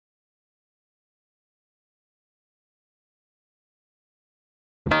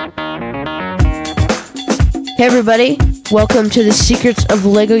Hey everybody, welcome to the Secrets of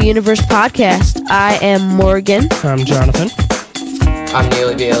LEGO Universe podcast. I am Morgan. I'm Jonathan. I'm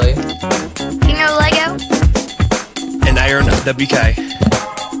Neely Bailey. King of Lego. And Aaron WK.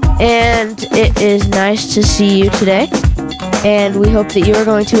 And it is nice to see you today. And we hope that you are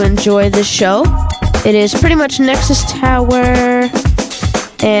going to enjoy this show. It is pretty much Nexus Tower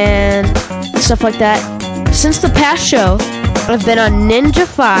and stuff like that. Since the past show, I've been on Ninja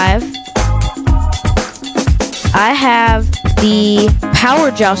 5. I have the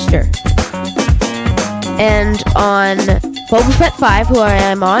Power Jouster. And on Boba Fett 5, who I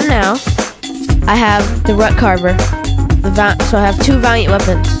am on now, I have the Rut Carver. So I have two Valiant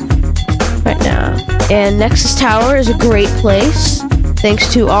weapons right now. And Nexus Tower is a great place.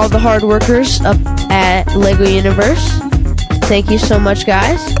 Thanks to all the hard workers up at LEGO Universe. Thank you so much,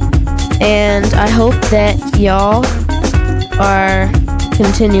 guys. And I hope that y'all are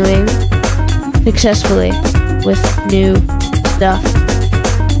continuing successfully with new stuff.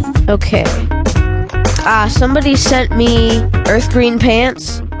 Okay. Somebody sent me Earth Green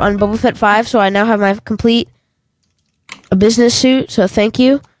pants on Boba Fett 5, so I now have my complete business suit, so thank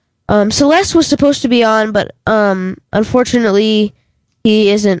you. Celeste was supposed to be on, but unfortunately he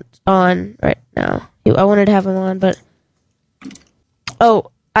isn't on right now. I wanted to have him on, but...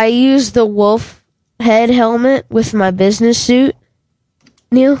 Oh, I used the wolf head helmet with my business suit.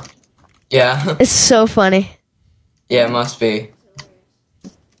 Neil? Yeah. It's so funny. Yeah, it must be.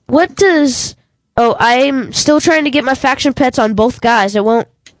 What does... Oh, I'm still trying to get my faction pets on both guys. It won't...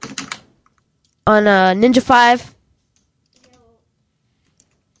 On Ninja 5...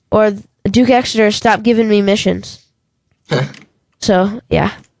 Or Duke Exeter stopped giving me missions. So,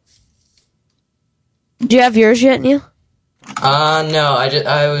 yeah. Do you have yours yet, Neil? No,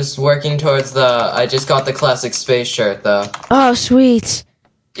 I was working towards I just got the classic space shirt, though. Oh, sweet.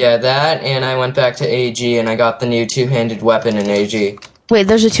 Yeah, that, and I went back to AG, and I got the new two-handed weapon in AG. Wait,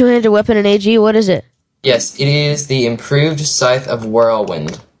 there's a two-handed weapon in AG? What is it? Yes, it is the improved Scythe of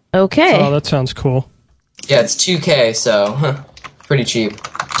Whirlwind. Okay. Oh, that sounds cool. Yeah, it's 2K, so pretty cheap.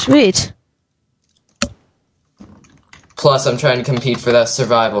 Sweet. Plus, I'm trying to compete for that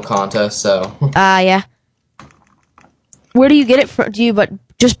survival contest, so... Yeah. Where do you get it from? Do you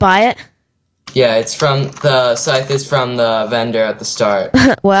just buy it? Yeah, the Scythe is from the vendor at the start.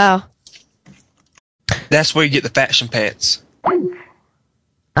 Wow. That's where you get the faction pets.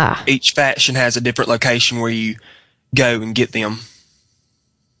 Each faction has a different location where you go and get them.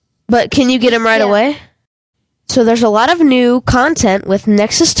 But can you get them right away? So there's a lot of new content with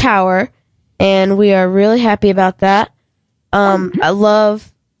Nexus Tower, and we are really happy about that. I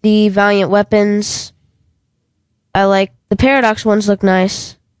love the Valiant weapons. I like the Paradox ones, look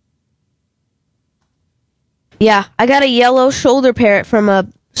nice. Yeah, I got a yellow shoulder parrot from a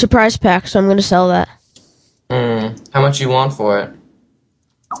surprise pack, so I'm going to sell that. How much you want for it?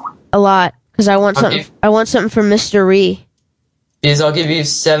 A lot, because I want something. I want something from Mr. Ree. Because I'll give you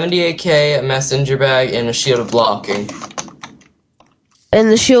 78k, a messenger bag, and a shield of blocking. And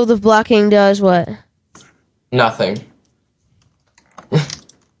the shield of blocking does what? Nothing.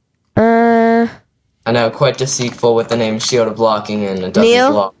 I know, quite deceitful with the name Shield of Blocking, and it doesn't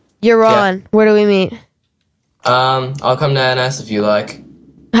Neil, block. you're on. Where do we meet? I'll come to NS if you like.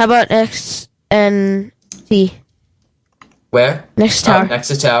 How about XNT? Where? Nexus Tower.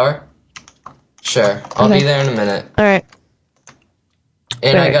 Nexus Tower? Sure. I'll be there in a minute. Alright.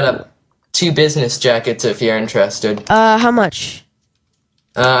 And I got 2 business jackets if you're interested. How much?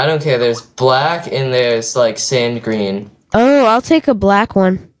 I don't care. There's black and there's, sand green. Oh, I'll take a black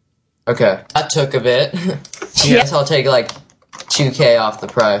one. Okay. That took a bit. Yes, I'll take, 2k off the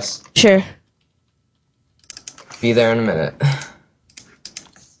price. Sure. Be there in a minute.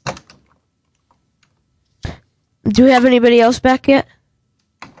 Do we have anybody else back yet?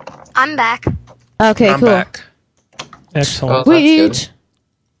 I'm back. Okay, I'm cool. back. Excellent. Well, that's Sweet.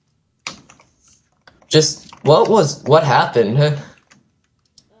 good. Just, what happened?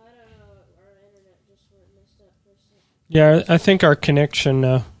 Yeah, I think our connection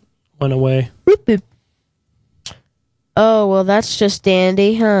went away. Boop, boop. Oh, well, that's just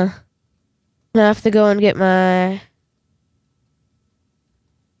dandy, huh? I have to go and get my...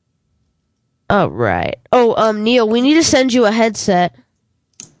 Oh, right. Oh, Neil, we need to send you a headset.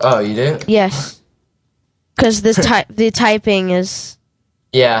 Oh, you do? Yes. Because the typing is...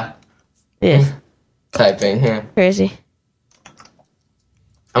 Yeah. Yeah, Typing here. crazy.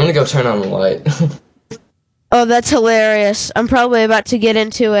 I'm gonna go turn on the light. Oh, that's hilarious. I'm probably about to get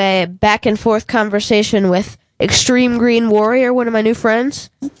into a back and forth conversation with Extreme Green Warrior, one of my new friends.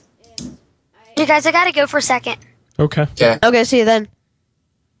 You guys, I gotta go for a second. Okay. Okay. Okay, see you then.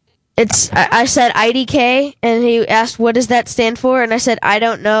 I said IDK, and he asked, what does that stand for? And I said, I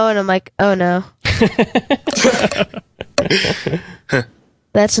don't know, and I'm like, oh no.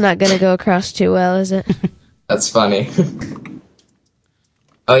 That's not going to go across too well, is it? That's funny.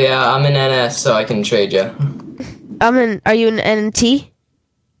 Oh yeah, I'm in NS, so I can trade you. Are you in NT?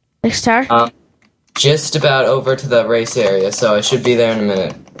 Next tower? Just about over to the race area, so I should be there in a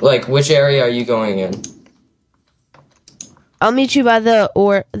minute. Like, which area are you going in? I'll meet you by the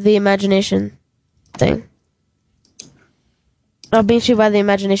imagination thing. I'll meet you by the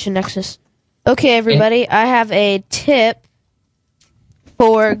imagination nexus. Okay, everybody, I have a tip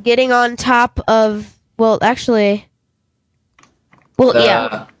for getting on top of, the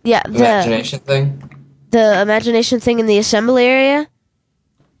imagination thing? The imagination thing in the assembly area.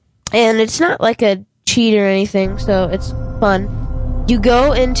 And it's not like a cheat or anything, so it's fun. You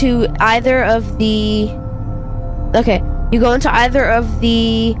go into either of the... Okay, you go into either of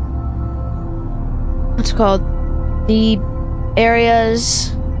the... What's it called? The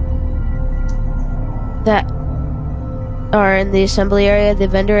areas that are in the assembly area, the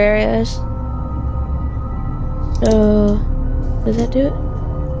vendor areas. So, does that do it?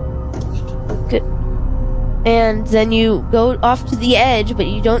 Good. And then you go off to the edge, but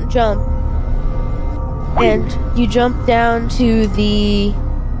you don't jump. And you jump down to the...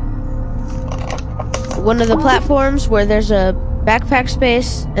 one of the platforms where there's a backpack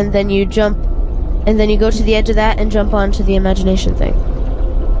space, and then you jump, and then you go to the edge of that and jump onto the imagination thing.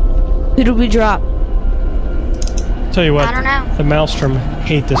 Who did we drop? Tell you what, I don't know. the Maelstrom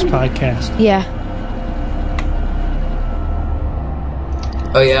hate this podcast. Yeah.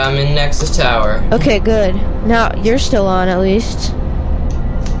 Oh yeah, I'm in Nexus Tower. Okay, good. Now you're still on, at least.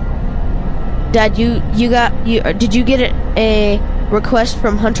 Dad, did you get a request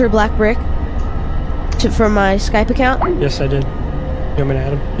from Hunter Black Brick for my Skype account? Yes, I did. You want me to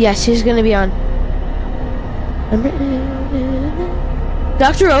add him? Yes, he's gonna be on.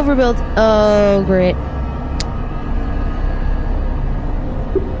 Dr. Overbuild. Oh, great.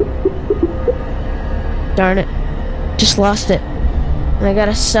 Darn it. Just lost it. And I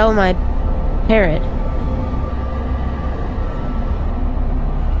gotta sell my parrot.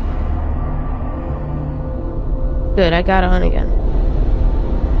 Good, I got on again.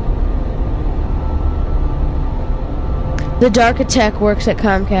 The Dark Attack works at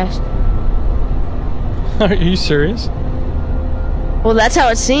Comcast. Are you serious? Well, that's how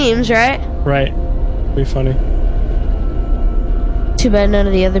it seems, right? Right. Be funny. Too bad none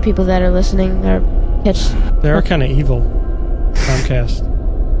of the other people that are listening are catch. They are kind of evil. Comcast.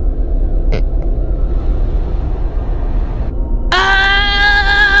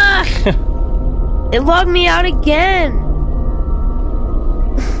 Ah! It logged me out again.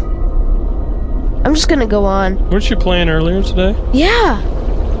 I'm just gonna go on. Weren't you playing earlier today? Yeah.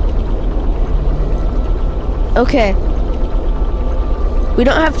 Okay. We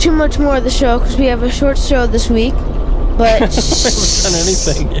don't have too much more of the show because we have a short show this week. But we haven't done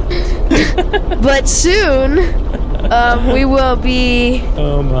anything. But soon, we will be.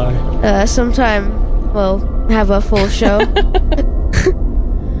 Oh my. Sometime we'll have a full show.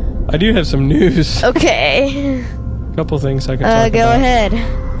 I do have some news. Okay. A couple things I can talk about. Go ahead.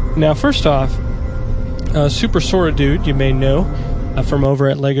 Now, first off, Super Sora Dude, you may know, from over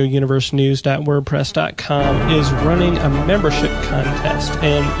at LegoUniverseNews.wordpress.com, is running a membership contest.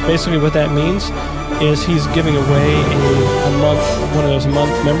 And basically what that means is he's giving away a month, one of those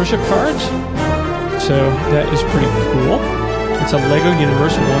month membership cards. So that is pretty cool. It's a Lego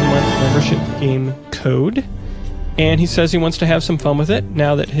Universe 1 month membership game code. And he says he wants to have some fun with it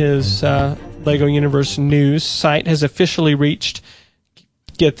now that his Lego Universe News site has officially reached,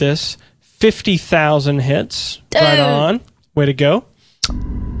 get this, 50,000 hits. Right on. Way to go.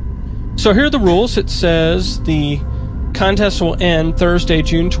 So here are the rules. It says the contest will end Thursday,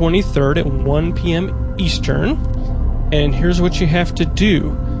 June 23rd at 1 p.m. Eastern. And here's what you have to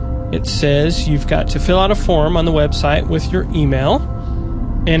do. It says you've got to fill out a form on the website with your email.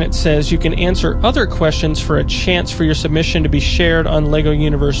 And it says you can answer other questions for a chance for your submission to be shared on LEGO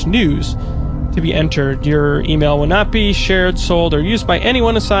Universe News. To be entered, your email will not be shared, sold, or used by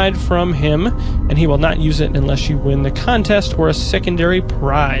anyone aside from him, and he will not use it unless you win the contest or a secondary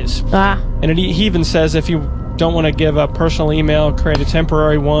prize. And he even says if you don't want to give a personal email, create a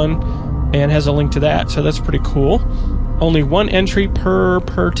temporary one, and has a link to that, so that's pretty cool. Only one entry per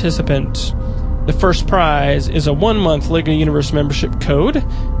participant. The first prize is a 1-month LEGO Universe membership code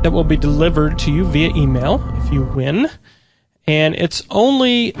that will be delivered to you via email if you win. And it's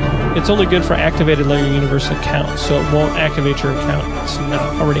only good for activated LEGO Universe accounts, so it won't activate your account. It's not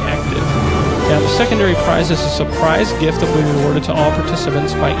already active. Now, the secondary prize is a surprise gift that will be awarded to all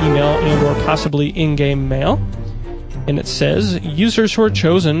participants by email and or possibly in-game mail. And it says, users who are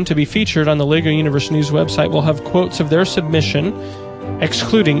chosen to be featured on the LEGO Universe News website will have quotes of their submission,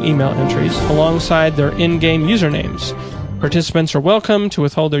 excluding email entries, alongside their in-game usernames. Participants are welcome to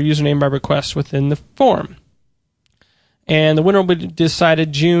withhold their username by request within the form. And the winner will be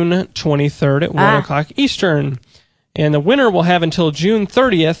decided June 23rd at 1 o'clock Eastern. And the winner will have until June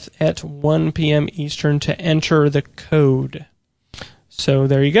 30th at 1 p.m. Eastern to enter the code. So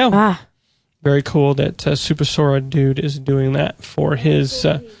there you go. Very cool that Super Sora Dude is doing that for his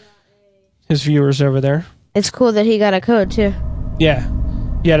viewers over there. It's cool that he got a code, too. Yeah.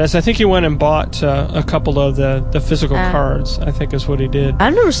 Yeah, I think he went and bought a couple of the physical cards, I think is what he did.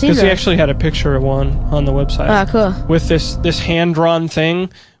 I've never seen that. Because he actually had a picture of one on the website. Ah, cool. With this hand-drawn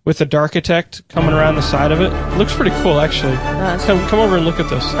thing with the Darkitect coming around the side of it. It looks pretty cool, actually. Come over and look at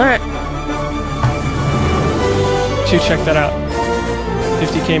this. All right. Check that out.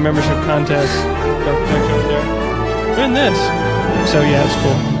 50K membership contest. Darkitect over there. Doing this. So, yeah, it's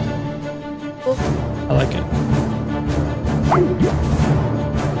cool. I like it.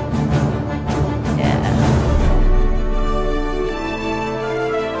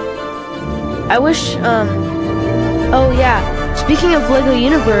 I wish, oh yeah, speaking of LEGO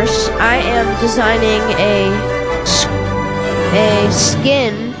Universe, I am designing a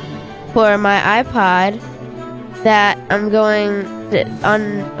skin for my iPod that I'm going on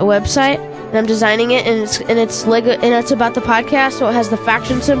a website, and I'm designing it, and it's LEGO, and it's about the podcast, so it has the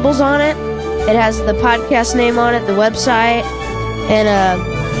faction symbols on it, it has the podcast name on it, the website, and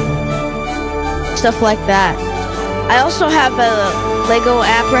stuff like that. I also have a LEGO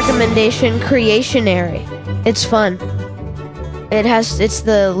app recommendation, Creationary. It's fun. It's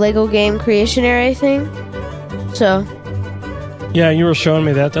the LEGO game Creationary thing. So. Yeah, you were showing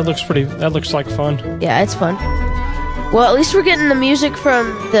me that. That looks like fun. Yeah, it's fun. Well, at least we're getting the music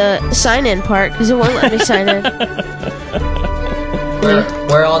from the sign-in part, because it won't let me sign in.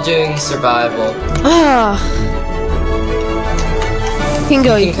 We're all doing survival. You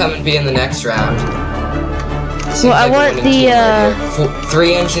can come and be in the next round. Well, I want the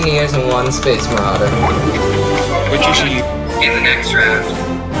 3 engineers and 1 space marauder. Which is you in the next round.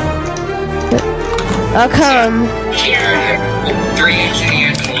 I'll come. 3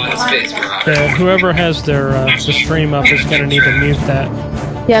 engineers and 1 space marauder. Whoever has their the stream up is going to need to mute that.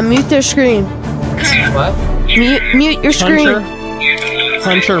 Yeah, mute their screen. What? Mute your screen.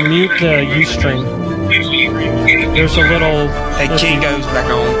 Hunter, mute the Ustream. There's a little. Hey, key goes back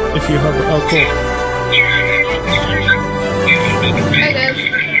on. If you hover. Oh, cool.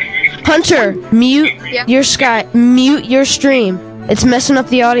 Hunter, mute your mute your stream. It's messing up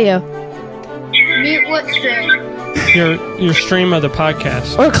the audio. Mute what stream? Your stream of the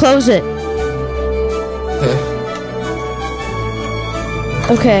podcast. Or close it.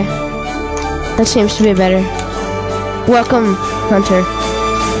 Okay. That seems to be better. Welcome, Hunter.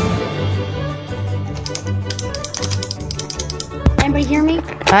 Anybody hear me?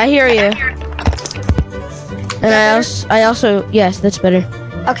 I hear you. And I also yes, that's better.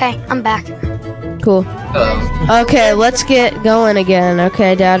 Okay, I'm back. Cool. Okay, let's get going again.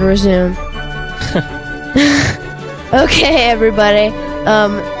 Okay, Dad, resume. Okay, everybody.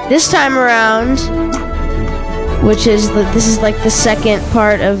 This time around, this is like the second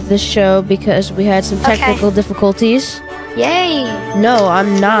part of the show because we had some technical difficulties. Yay! No,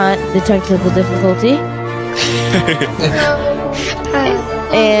 I'm not the technical difficulty.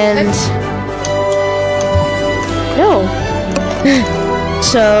 And no.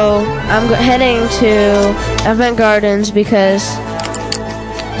 So I'm heading to Event Gardens because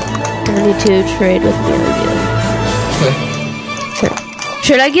I need to trade with me again.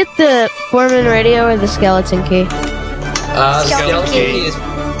 Should I get the Foreman radio or the skeleton key? The skeleton key is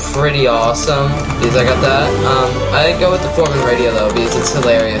pretty awesome because I got that. I go with the Foreman radio though because it's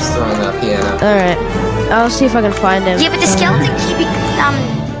hilarious throwing that piano. Alright. I'll see if I can find him. Yeah, but the skeleton key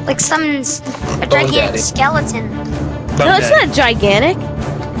like summons a gigantic skeleton. No, it's not gigantic.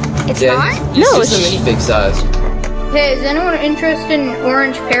 It's not? No, it's just a mini big size. Hey, is anyone interested in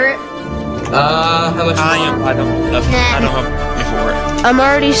Orange Parrot? How much? I don't have money for it. I'm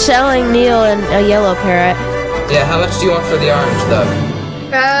already selling Neil and a yellow parrot. Yeah, how much do you want for the orange though?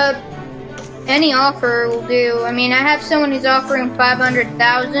 Any offer will do. I mean, I have someone who's offering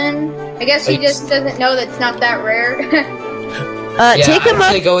 500,000. I guess he just doesn't know that's not that rare. Take him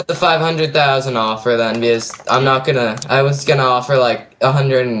up. Go with the 500,000 offer then, because I'm not gonna. I was gonna offer like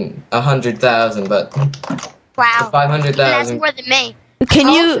 100,000, but wow, 500,000. That's more than me. Can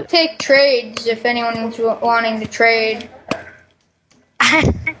you take trades if anyone's wanting to trade?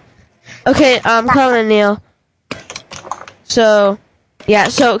 Okay, Colin and Neil. So, yeah,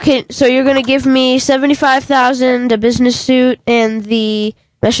 so you're gonna give me 75,000, a business suit, and the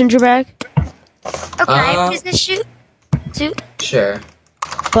messenger bag? Okay, business suit. Sure.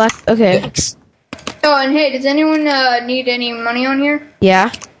 Black, okay. Thanks. Oh, and hey, does anyone need any money on here?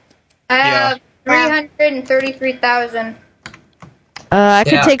 Yeah? I have 333,000. I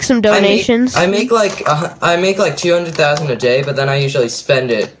could take some donations. I make like 200,000 a day, but then I usually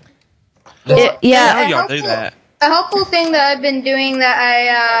spend it. Yeah. How y'all do that? A helpful thing that I've been doing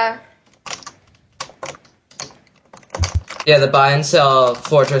that Yeah, the buy and sell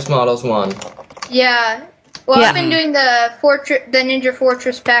Fortress Models 1. yeah. Well, Yeah. I've been doing the Ninja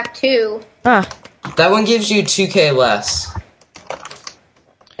Fortress Pack 2. Ah, That one gives you 2k less.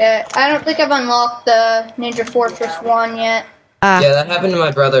 I don't think I've unlocked the Ninja Fortress 1 yet. Yeah, that happened to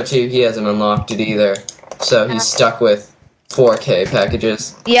my brother too. He hasn't unlocked it either. So he's stuck with 4k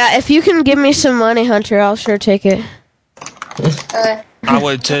packages. yeah, if you can give me some money, Hunter, I'll sure take it. I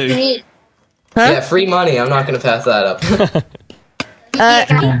would You too. need. Huh? Yeah, free money. I'm not gonna pass that up.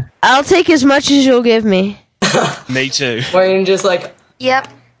 I'll take as much as you'll give me. Me too. Morgan, just like Yep.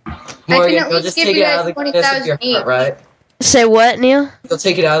 Morgan, at you'll least just give take you it out of the guys goodness of your 20,000 heart, right? Say what, Neil? You'll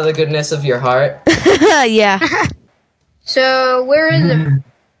take it out of the goodness of your heart. Yeah. So, where is it? In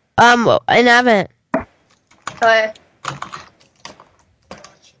Advent. Where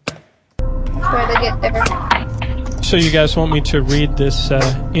to get there? So you guys want me to read this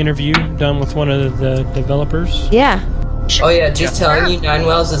interview done with one of the developers? Yeah. Oh yeah, just telling you, Nine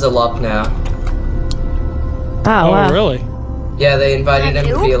Wells is a LUP now. Oh, wow. Really? Yeah, they invited him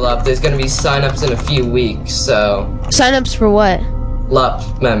to be a LUP. There's gonna be sign-ups in a few weeks, so Sign-ups for what?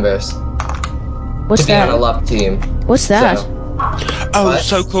 LUP members What's to be that? on a LUP team. What's that? So, Oh, What?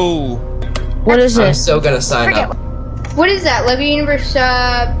 so cool. What is I'm it? so gonna sign up. What is that? Lego Universe,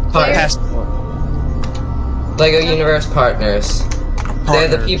 player? Passport. Lego Universe Partners. They're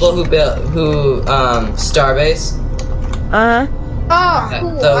the Partners. people who built Starbase. Uh-huh. Oh, Yeah,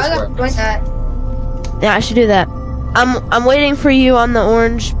 cool. those I love work. doing that. Yeah, I should do that. I'm waiting for you on the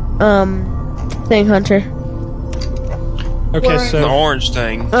orange, thing, Hunter. Okay, The so orange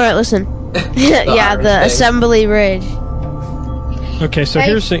thing. Alright, listen. Yeah, orange the thing. assembly ridge.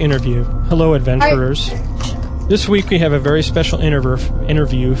 here's the interview. Hello, adventurers. This week we have a very special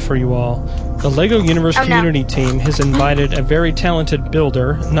interview for you all. The LEGO Universe Oh, no. community team has invited a very talented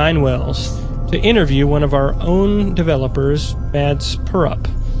builder, Nine Wells, to interview one of our own developers, Mads Purup.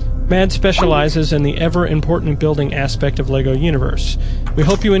 Mads specializes in the ever-important building aspect of LEGO Universe. We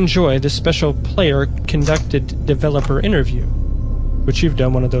hope you enjoy this special player-conducted developer interview. Which you've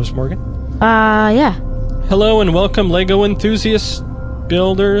done one of those, Morgan. Yeah. Hello and welcome, LEGO enthusiasts,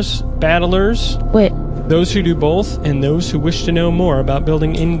 builders, battlers, Wait. those who do both, and those who wish to know more about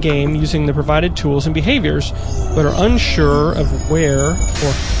building in-game using the provided tools and behaviors, but are unsure of where or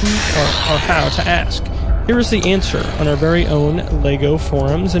who or how to ask. Here is the answer on our very own LEGO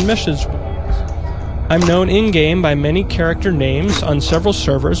forums and message boards. I'm known in-game by many character names on several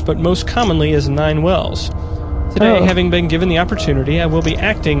servers, but most commonly as Nine Wells. Today, Oh. having been given the opportunity, I will be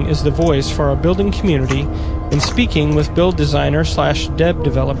acting as the voice for our building community and speaking with build designer / dev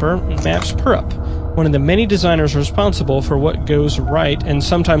developer Mads Purup, one of the many designers responsible for what goes right and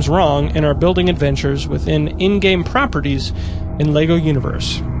sometimes wrong in our building adventures within in-game properties in LEGO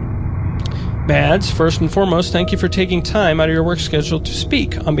Universe. Mads, first and foremost, thank you for taking time out of your work schedule to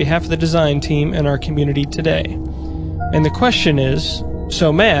speak on behalf of the design team and our community today. And the question is,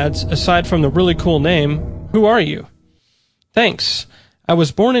 so Mads, aside from the really cool name, who are you? Thanks. I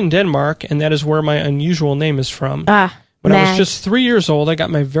was born in Denmark, and that is where my unusual name is from. When I was Mads. just 3 years old, I got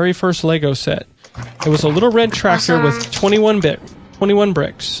my very first Lego set. It was a little red tractor with 21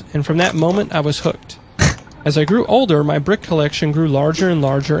 bricks, and from that moment, I was hooked. As I grew older, my brick collection grew larger and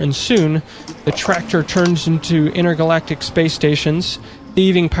larger, and soon, the tractor turned into intergalactic space stations,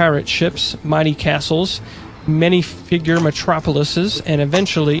 thieving pirate ships, mighty castles, many-figure metropolises, and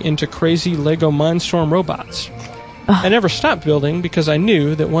eventually into crazy Lego Mindstorm robots. I never stopped building because I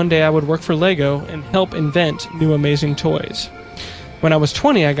knew that one day I would work for Lego and help invent new amazing toys. When I was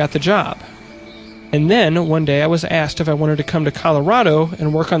 20, I got the job. And then, one day, I was asked if I wanted to come to Colorado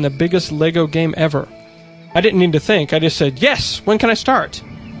and work on the biggest Lego game ever. I didn't need to think, I just said, yes, when can I start?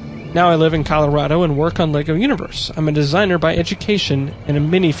 Now I live in Colorado and work on LEGO Universe. I'm a designer by education and a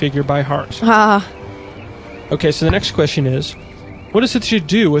minifigure by heart. Okay, so the next question is, what is it that you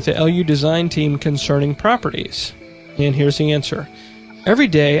do with the LU design team concerning properties? And here's the answer. Every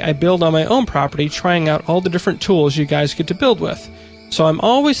day I build on my own property, trying out all the different tools you guys get to build with. So I'm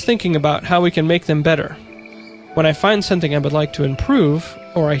always thinking about how we can make them better. When I find something I would like to improve,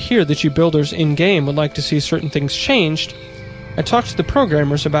 or I hear that you builders in-game would like to see certain things changed, I talk to the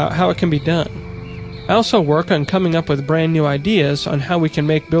programmers about how it can be done. I also work on coming up with brand new ideas on how we can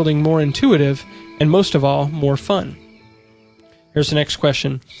make building more intuitive and, most of all, more fun. Here's the next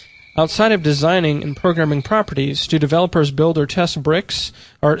question. Outside of designing and programming properties, do developers build or test builds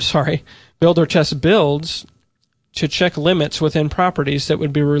to check limits within properties that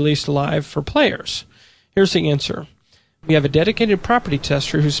would be released live for players? Here's the answer. We have a dedicated property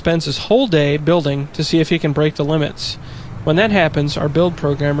tester who spends his whole day building to see if he can break the limits. When that happens, our build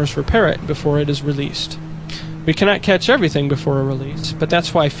programmers repair it before it is released. We cannot catch everything before a release, but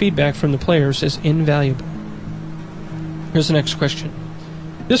that's why feedback from the players is invaluable. Here's the next question.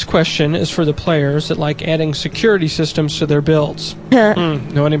 This question is for the players that like adding security systems to their builds.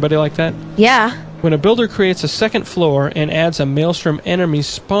 Know anybody like that? Yeah. When a builder creates a second floor and adds a Maelstrom enemy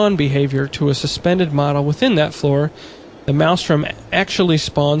spawn behavior to a suspended model within that floor, the Maelstrom actually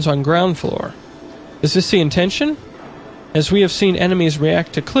spawns on ground floor. Is this the intention? As we have seen enemies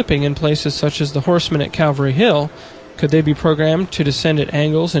react to clipping in places such as the Horsemen at Calvary Hill, could they be programmed to descend at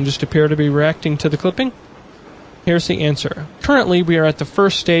angles and just appear to be reacting to the clipping? Here's the answer. Currently, we are at the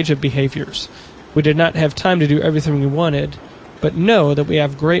first stage of behaviors. We did not have time to do everything we wanted, but know that we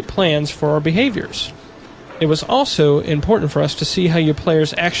have great plans for our behaviors. It was also important for us to see how you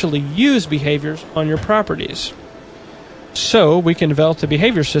players actually use behaviors on your properties, so we can develop the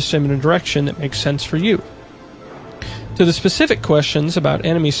behavior system in a direction that makes sense for you. To the specific questions about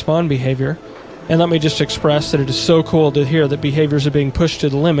enemy spawn behavior, and let me just express that it is so cool to hear that behaviors are being pushed to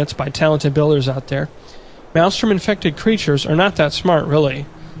the limits by talented builders out there. Maelstrom-infected creatures are not that smart, really.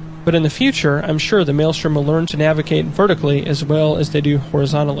 But in the future, I'm sure the Maelstrom will learn to navigate vertically as well as they do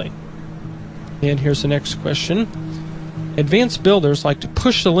horizontally. And here's the next question. Advanced builders like to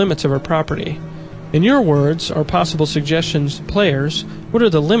push the limits of our property. In your words, or possible suggestions to players, what are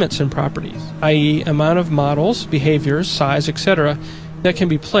the limits in properties, i.e. amount of models, behaviors, size, etc., that can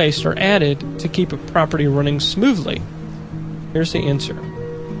be placed or added to keep a property running smoothly? Here's the answer.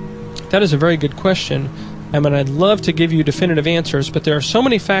 That is a very good question. I'd love to give you definitive answers, but there are so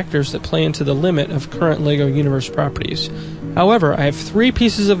many factors that play into the limit of current LEGO Universe properties. However, I have 3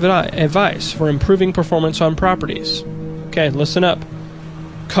 pieces of advice for improving performance on properties. Okay, listen up.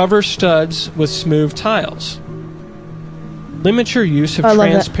 Cover studs with smooth tiles. Limit your use of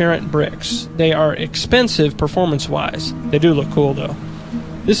transparent bricks. They are expensive performance-wise. They do look cool, though.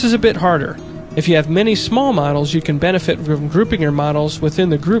 This is a bit harder. If you have many small models, you can benefit from grouping your models within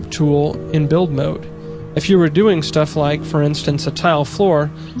the group tool in build mode. If you were doing stuff like, for instance, a tile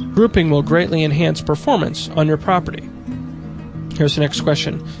floor, grouping will greatly enhance performance on your property. Here's the next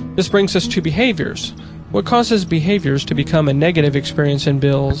question. This brings us to behaviors. What causes behaviors to become a negative experience in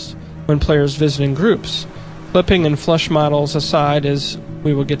builds when players visit in groups? Clipping and flush models aside, as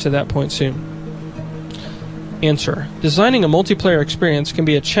we will get to that point soon. Answer. Designing a multiplayer experience can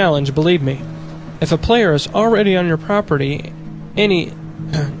be a challenge, believe me. If a player is already on your property, any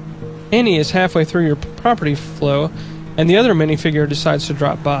is halfway through your property flow, and the other minifigure decides to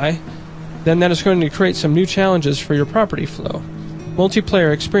drop by, then that is going to create some new challenges for your property flow.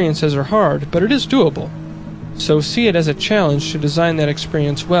 Multiplayer experiences are hard, but it is doable. So see it as a challenge to design that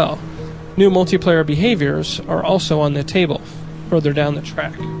experience well. New multiplayer behaviors are also on the table further down the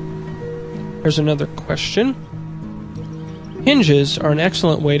track. Here's another question. Hinges are an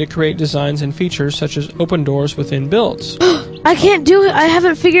excellent way to create designs and features such as open doors within builds. I can't do it. I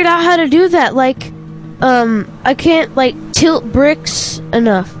haven't figured out how to do that. I can't, tilt bricks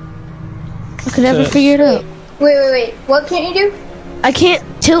enough. I could never figure it out. Wait. What can't you do? I can't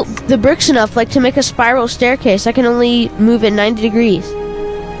tilt the bricks enough, to make a spiral staircase. I can only move it 90 degrees.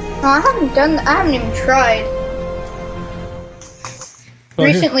 Oh, I haven't done that. I haven't even tried.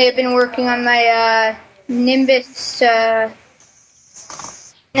 Recently, I've been working on my Nimbus.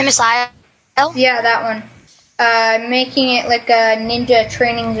 Nimbus Isle? Yeah, that one. Making it like a ninja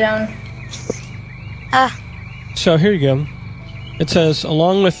training zone. So here you go. It says,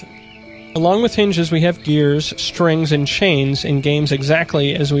 along with hinges, we have gears, strings, and chains in games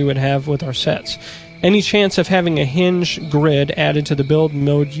exactly as we would have with our sets. Any chance of having a hinge grid added to the build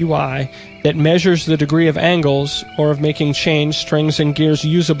mode UI that measures the degree of angles, or of making chains, strings, and gears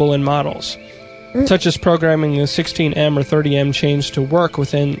usable in models, such as programming the 16M or 30M chains to work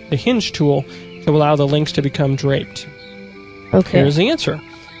within the hinge tool to allow the links to become draped. Okay. Here's the answer.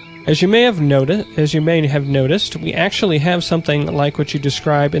 As you may have noticed, we actually have something like what you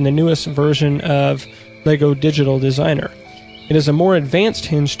describe in the newest version of LEGO Digital Designer. It is a more advanced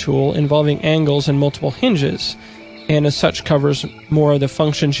hinge tool involving angles and multiple hinges, and as such covers more of the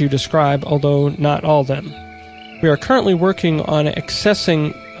functions you describe, although not all of them. We are currently working on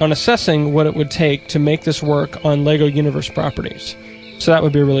assessing what it would take to make this work on LEGO Universe properties. So that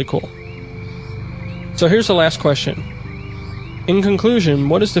would be really cool. So here's the last question. In conclusion,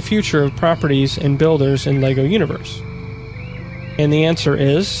 what is the future of properties and builders in LEGO Universe? And the answer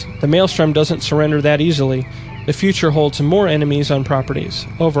is, the Maelstrom doesn't surrender that easily. The future holds more enemies on properties.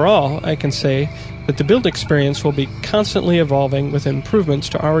 Overall, I can say that the build experience will be constantly evolving with improvements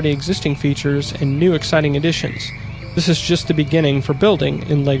to already existing features and new exciting additions. This is just the beginning for building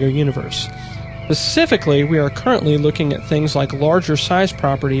in LEGO Universe. Specifically, we are currently looking at things like larger size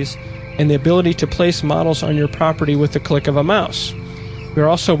properties and the ability to place models on your property with the click of a mouse. We are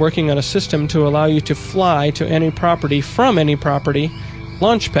also working on a system to allow you to fly to any property from any property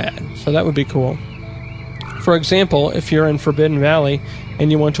launchpad, so that would be cool. For example, if you're in Forbidden Valley and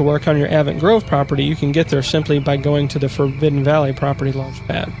you want to work on your Avant Grove property, you can get there simply by going to the Forbidden Valley property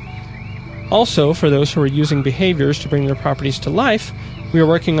launchpad. Also, for those who are using behaviors to bring their properties to life, we are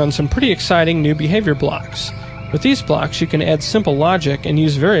working on some pretty exciting new behavior blocks. With these blocks, you can add simple logic and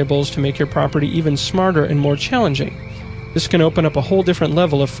use variables to make your property even smarter and more challenging. This can open up a whole different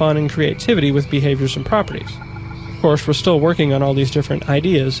level of fun and creativity with behaviors and properties. Of course, we're still working on all these different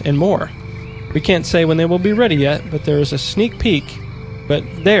ideas and more. We can't say when they will be ready yet, but there is a sneak peek at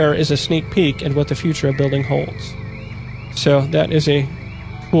what the future of building holds. So that is a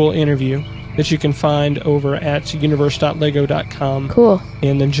cool interview that you can find over at universe.lego.com. Cool.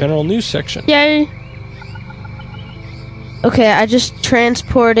 In the general news section. Yay! Okay, I just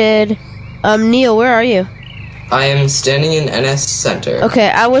transported... Neil, where are you? I am standing in NS Center. Okay,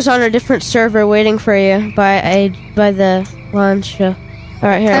 I was on a different server waiting for you by the launch.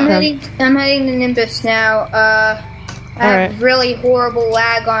 Alright, here I'm I come. I'm heading to Nimbus now. I have really horrible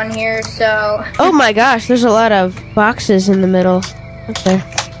lag on here, so... Oh my gosh, there's a lot of boxes in the middle. Okay.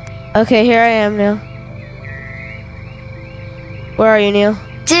 Okay, here I am, Neil. Where are you, Neil?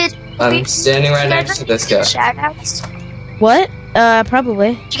 I'm standing right next to this guy. Shoutouts? What?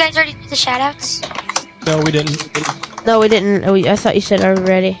 Probably. Did you guys already do the shoutouts? No, we didn't. No, we didn't. I thought you said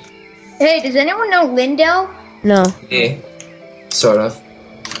already. Hey, does anyone know Lindell? No. Me. Sort of.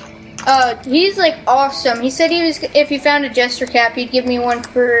 He's like awesome. He said if he found a Jester cap, he'd give me one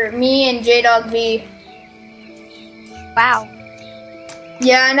for me and J-Dog V. Wow.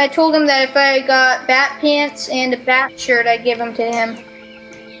 Yeah, and I told him that if I got bat pants and a bat shirt, I'd give them to him.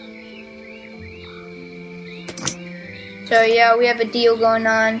 So yeah, we have a deal going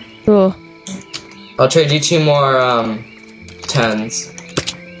on. Cool. I'll trade you 2 more 10s.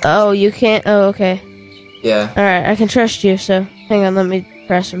 Oh, you can't? Oh, okay. Yeah. Alright, I can trust you, so hang on, let me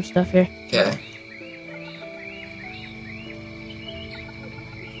press some stuff here. Okay.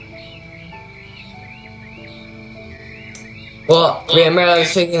 Well, remember I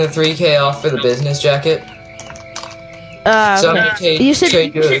was taking the 3K off for the business jacket? So I'm gonna trade you 2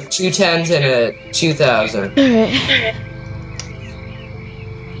 10s and a 2,000.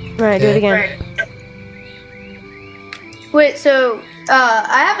 Alright, do it again. Wait, so,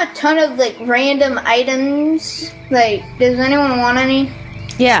 I have a ton of, like, random items. Like, does anyone want any?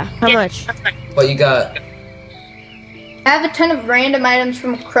 Yeah, how much? What you got? I have a ton of random items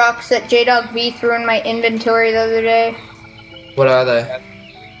from Crux that J-Dog V threw in my inventory the other day. What are they?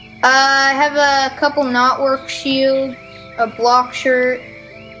 I have a couple Knotwork shields, a block shirt,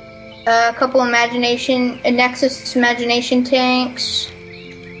 a couple Nexus Imagination tanks.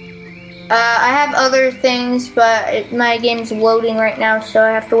 I have other things, but my game's loading right now, so I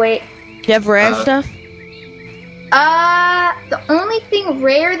have to wait. Do you have rare stuff? The only thing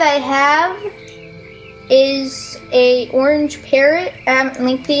rare that I have is a orange parrot. I haven't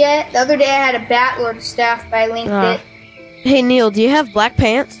linked it yet. The other day I had a Batlord staff, but I linked it. Hey, Neil, do you have black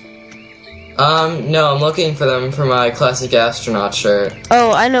pants? No, I'm looking for them for my classic astronaut shirt.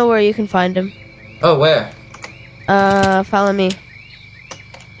 Oh, I know where you can find them. Oh, where? Follow me.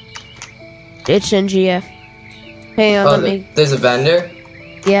 It's in GF. Hang on, let me... There's a vendor?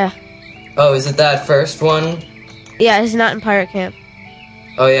 Yeah. Oh, is it that first one? Yeah, he's not in Pirate Camp.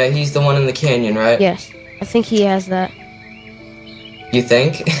 Oh yeah, he's the one in the canyon, right? Yes. I think he has that. You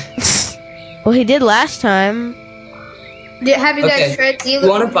think? Well, he did last time. Have you guys tried... You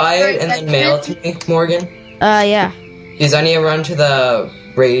want to buy it and then mail it to me, Morgan? Yeah. Because I need to run to the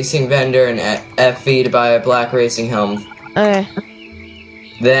racing vendor in FV to buy a black racing helm. Okay.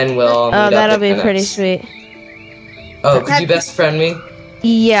 Then we'll all meet up. Oh, that'll be minutes. pretty sweet. Oh, could you best friend me?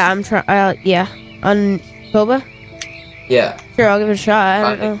 Yeah, I'm trying. Yeah. On Boba? Yeah. Sure, I'll give it a shot.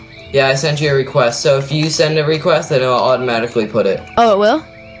 I don't know. Yeah, I sent you a request. So if you send a request, then it'll automatically put it. Oh, it will?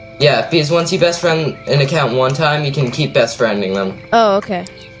 Yeah, because once you best friend an account one time, you can keep best friending them. Oh, okay.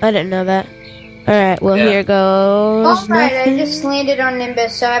 I didn't know that. Alright, well, Yeah. here goes. Alright, I nothing. just landed on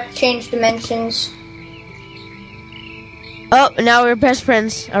Nimbus, so I have to change dimensions. Oh, now we're best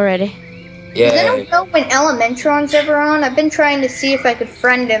friends already. Does anyone Yeah. know when Elementron's ever on? I've been trying to see if I could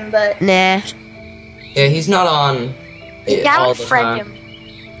friend him, but... Nah. Yeah, he's not on Yeah, I all would the friend time. him.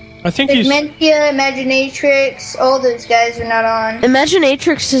 I think he's. Dementia, Imaginatrix, all those guys are not on.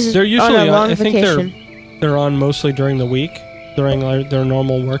 Imaginatrix is They're usually on a long I think vacation. they're on mostly during the week, during their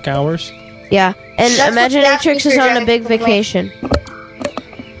normal work hours. Yeah, and That's what Imaginatrix is on a big Daphne vacation.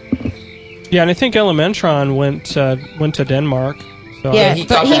 Yeah, and I think Elementron went to Denmark. So Yeah, he but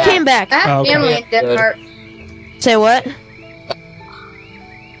got he back. came back. I have Oh, okay. family in Yeah, Denmark. Say what?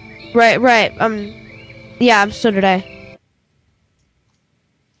 Right. Yeah, so did I.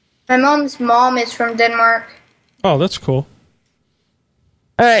 My mom's mom is from Denmark. Oh, that's cool.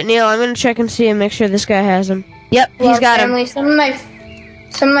 All right, Neil, I'm gonna check and see and make sure this guy has him. Yep, Well, he's got him. family.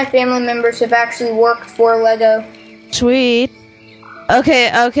 Some of my family members have actually worked for Lego. Sweet. Okay.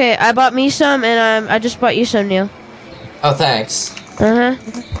 I bought me some, and I just bought you some, Neil. Oh, thanks. Uh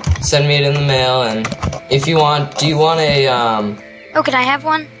huh. Send me it in the mail, and if you want, do you want a Oh, could I have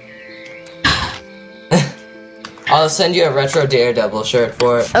one? I'll send you a retro Daredevil shirt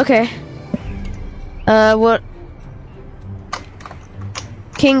for it. Okay. What?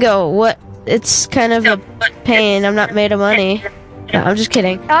 Kingo, what? It's kind of a pain. I'm not made of money. No, I'm just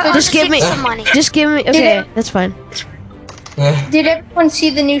kidding. I'll Just give me some money. Just give me. Okay, that's fine. Did everyone see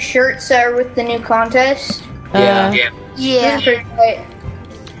the new shirts that are with the new contest? Yeah. Yeah. Those are great.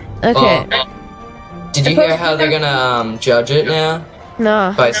 Okay. Did you hear how they're gonna judge it now?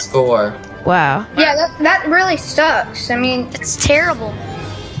 No. By score. Wow. Yeah, that really sucks. I mean, It's terrible.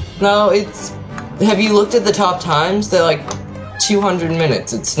 No, it's. Have you looked at the top times? They're like 200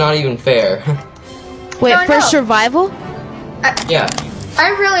 minutes. It's not even fair. Wait, No, for no. survival? Yeah. I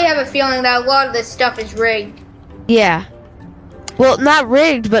really have a feeling that a lot of this stuff is rigged. Yeah. Well, not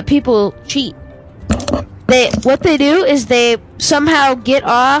rigged, but people cheat. What they do is they somehow get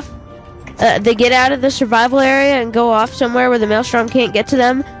off. They get out of the survival area and go off somewhere where the Maelstrom can't get to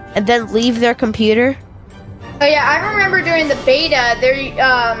them, and then leave their computer. Oh yeah, I remember during the beta,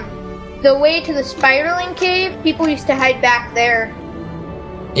 the way to the Spiderling cave, people used to hide back there.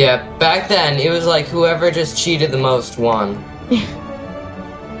 Yeah, back then, it was like whoever just cheated the most won.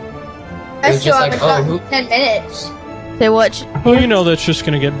 I was still just like, haven't oh, gotten who- 10 minutes. They watch. Well, you know that's just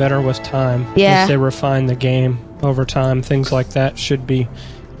going to get better with time. Yeah. As they refine the game over time, things like that should be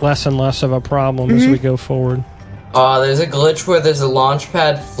less and less of a problem as we go forward. There's a glitch where there's a launch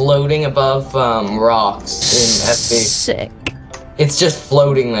pad floating above rocks in FB. Sick. It's just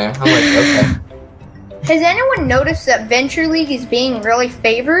floating there. I'm like, okay. Has anyone noticed that Venture League is being really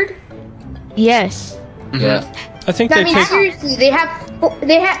favored? Yes. Yeah. I think I they mean, take. seriously, they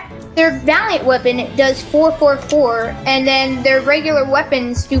have their Valiant weapon. It does 444, and then their regular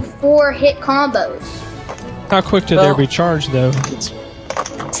weapons do 4-hit combos. How quick do Well- they recharge, though?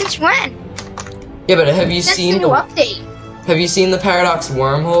 Since when? Yeah, but have you That's the seen new update. Have you seen the Paradox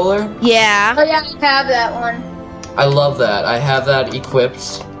Wormholer? Yeah. Oh yeah, I have that one. I love that. I have that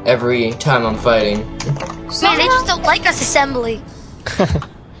equipped every time I'm fighting. Man, they just don't like us assembly.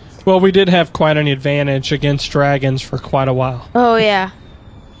 Well, we did have quite an advantage against dragons for quite a while. Oh yeah.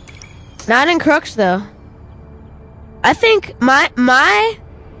 Not in Crooks though. I think my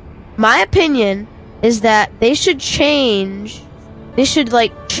opinion is that they should change. They should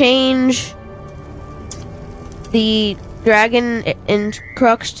change the dragon in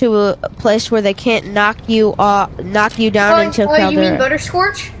Crooks to a place where they can't knock you down until you mean Caldera.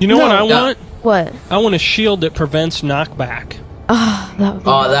 Butterscorch? You know No. what I No. want? What? I want a shield that prevents knockback. Oh, that would be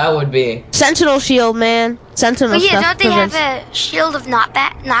Oh, that would be. Sentinel shield, man. Sentinel But yeah, stuff don't they have prevents- a shield of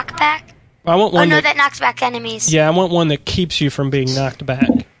knockback? I want Oh one no, that. that knocks back enemies. Yeah, I want one that keeps you from being knocked back.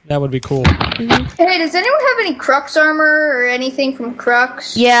 That would be cool. Hey, does anyone have any Crux armor or anything from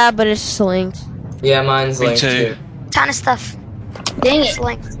Crux? Yeah, but it's linked. Yeah, mine's Me linked too. too. Ton of stuff. Dang It's it.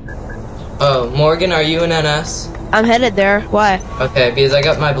 linked. Oh, Morgan, are you in NS? I'm headed there. Why? Okay, because I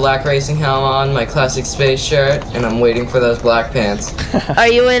got my black racing helm on, my classic space shirt, and I'm waiting for those black pants. Are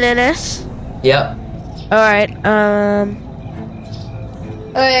you in NS? Yep. All right.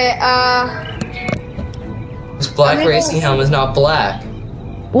 Okay, This black I'm gonna racing go- helm is not black.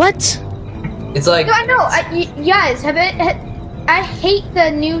 What? It's like, no, I know. Guys, I hate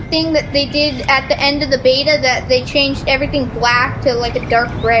the new thing that they did at the end of the beta that they changed everything black to like a dark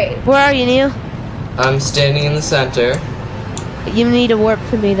gray. Where are you, Neil? I'm standing in the center. You need to warp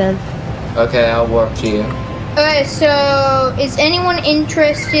to me then. Okay, I'll warp to you. Okay, so is anyone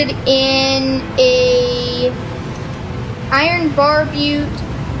interested in a Iron Bar Butte,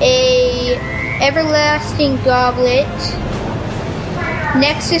 a Everlasting Goblet,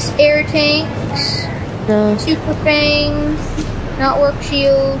 Nexus Air Tanks, No. Super Fang, Knotwork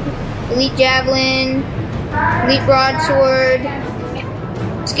Shield, Elite Javelin, Elite Broadsword,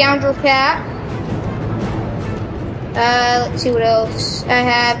 Scoundrel Cap. Let's see what else. I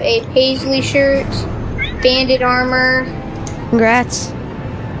have a Paisley shirt, Bandit Armor. Congrats.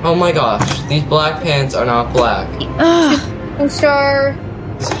 Oh my gosh, these black pants are not black. Ugh. Star.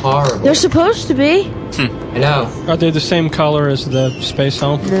 It's horrible. They're supposed to be. I know. Are they the same color as the Space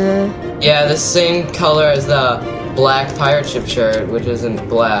Helm? No. Yeah, the same color as the black pirate ship shirt, which isn't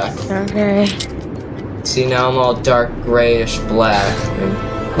black. Okay. See, now I'm all dark grayish black.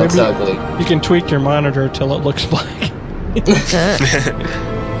 And looks Maybe- ugly. You can tweak your monitor till it looks black.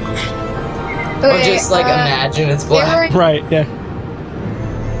 Or just like imagine it's black. Right, yeah.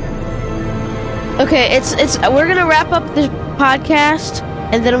 Okay, it's we're gonna wrap up the podcast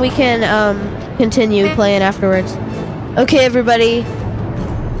and then we can continue playing afterwards. Okay, everybody.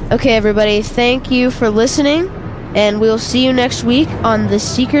 Thank you for listening, and we'll see you next week on the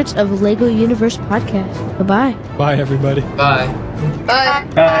Secrets of Lego Universe podcast. Bye-bye. Bye, everybody. Bye.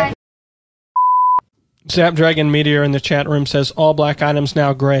 Bye. Zapdragon Meteor in the chat room says all black items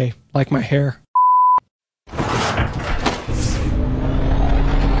now gray, like my hair.